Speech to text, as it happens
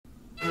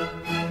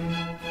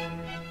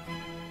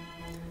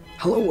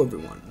Hello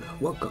everyone,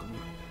 welcome.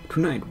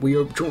 Tonight we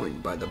are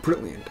joined by the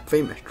brilliant,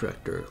 famous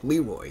director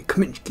Leroy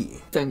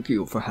Kaminski. Thank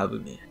you for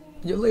having me.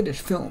 Your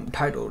latest film,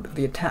 titled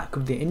The Attack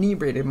of the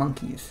Inebriated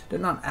Monkeys,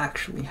 did not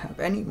actually have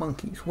any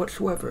monkeys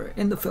whatsoever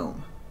in the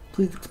film.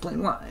 Please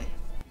explain why.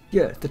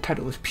 Yes, the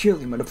title is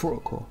purely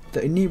metaphorical.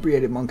 The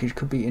inebriated monkeys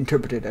could be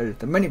interpreted as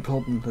the many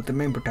problems that the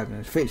main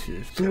protagonist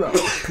faces throughout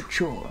the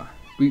picture.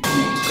 We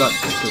got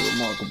such a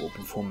remarkable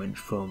performance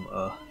from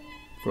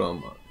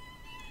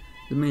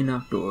the main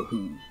actor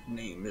whose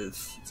name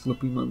is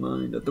slipping my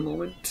mind at the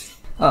moment.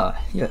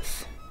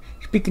 Yes.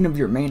 Speaking of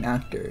your main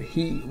actor,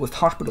 he was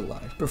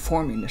hospitalized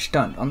performing a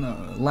stunt on the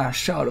last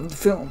shot of the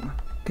film.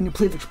 Can you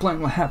please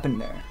explain what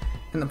happened there?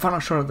 In the final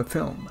shot of the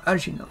film,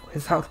 as you know,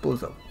 his house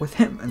blows up with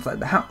him inside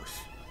the house.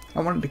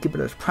 I wanted to keep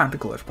it as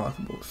practical as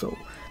possible, so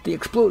the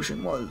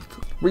explosion was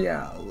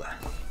real.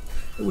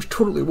 It was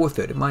totally worth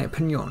it, in my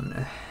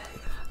opinion.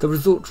 The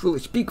results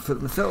really speak for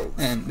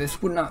themselves, and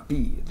this would not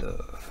be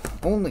the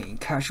only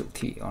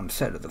casualty on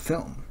set of the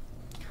film.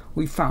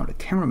 We found a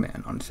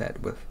cameraman on set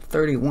with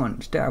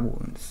 31 stab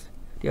wounds.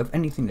 Do you have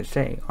anything to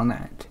say on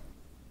that?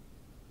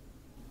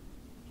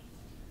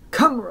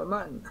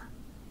 Cameraman!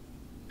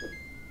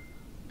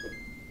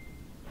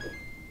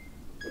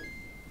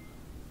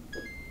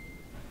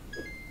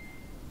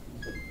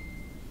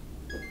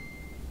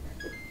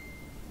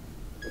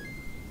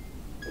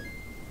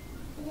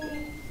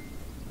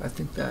 I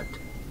think that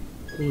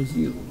it was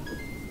you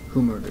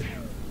who murdered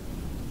him.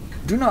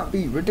 Do not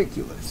be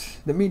ridiculous.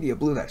 The media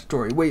blew that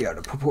story way out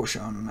of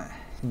proportion.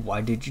 Why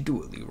did you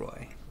do it,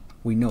 Leroy?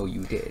 We know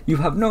you did. You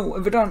have no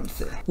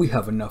evidence. We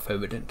have enough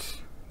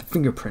evidence. The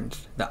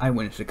fingerprints, the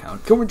eyewitness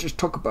account. Can we just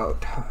talk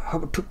about how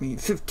it took me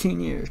 15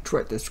 years to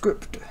write the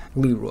script?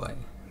 Leroy,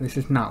 this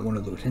is not one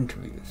of those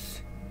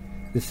interviews.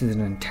 This is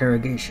an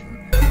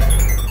interrogation.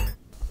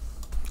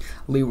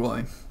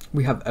 Leroy,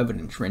 we have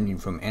evidence ranging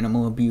from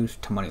animal abuse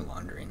to money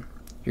laundering.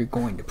 You're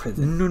going to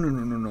prison.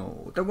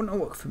 No. That would not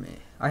work for me.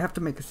 I have to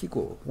make a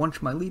sequel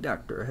once my lead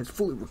actor has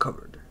fully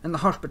recovered in the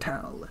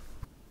hospital.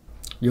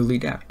 Your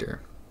lead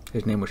actor,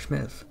 his name was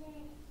Smith.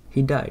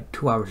 He died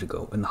 2 hours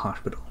ago in the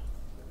hospital.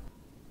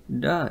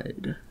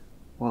 Died?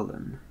 Well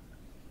then,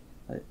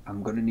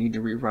 I'm gonna need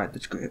to rewrite the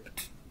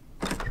script.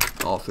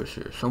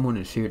 Officer, someone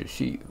is here to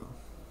see you.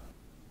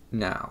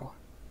 Now.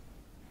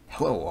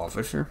 Hello,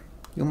 officer.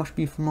 You must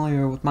be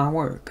familiar with my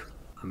work.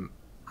 I'm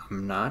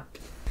not.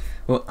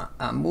 Well,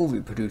 I'm movie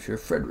producer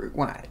Frederick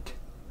White.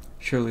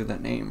 Surely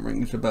that name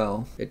rings a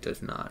bell. It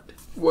does not.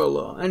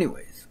 Well,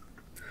 anyways.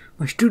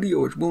 My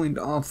studio is willing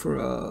to offer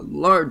a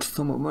large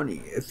sum of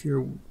money if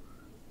you're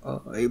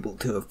able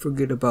to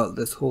forget about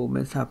this whole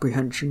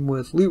misapprehension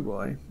with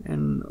Leroy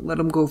and let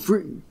him go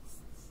free.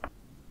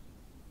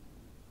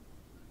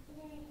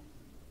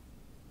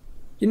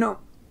 You know,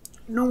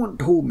 no one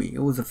told me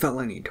it was a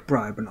felony to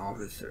bribe an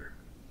officer.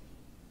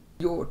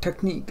 Your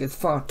technique is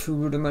far too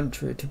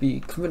rudimentary to be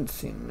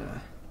convincing.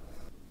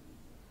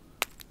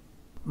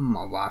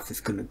 My wife is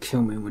gonna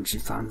kill me when she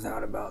finds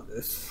out about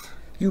this.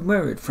 You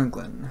married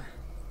Franklin.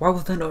 Why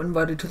was I not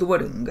invited to the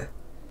wedding?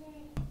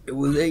 It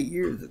was 8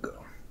 years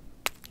ago.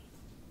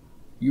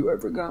 You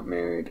ever got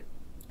married?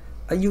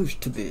 I used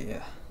to be.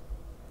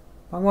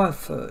 My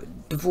wife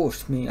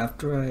divorced me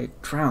after I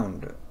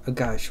drowned a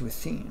guy she was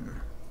seeing.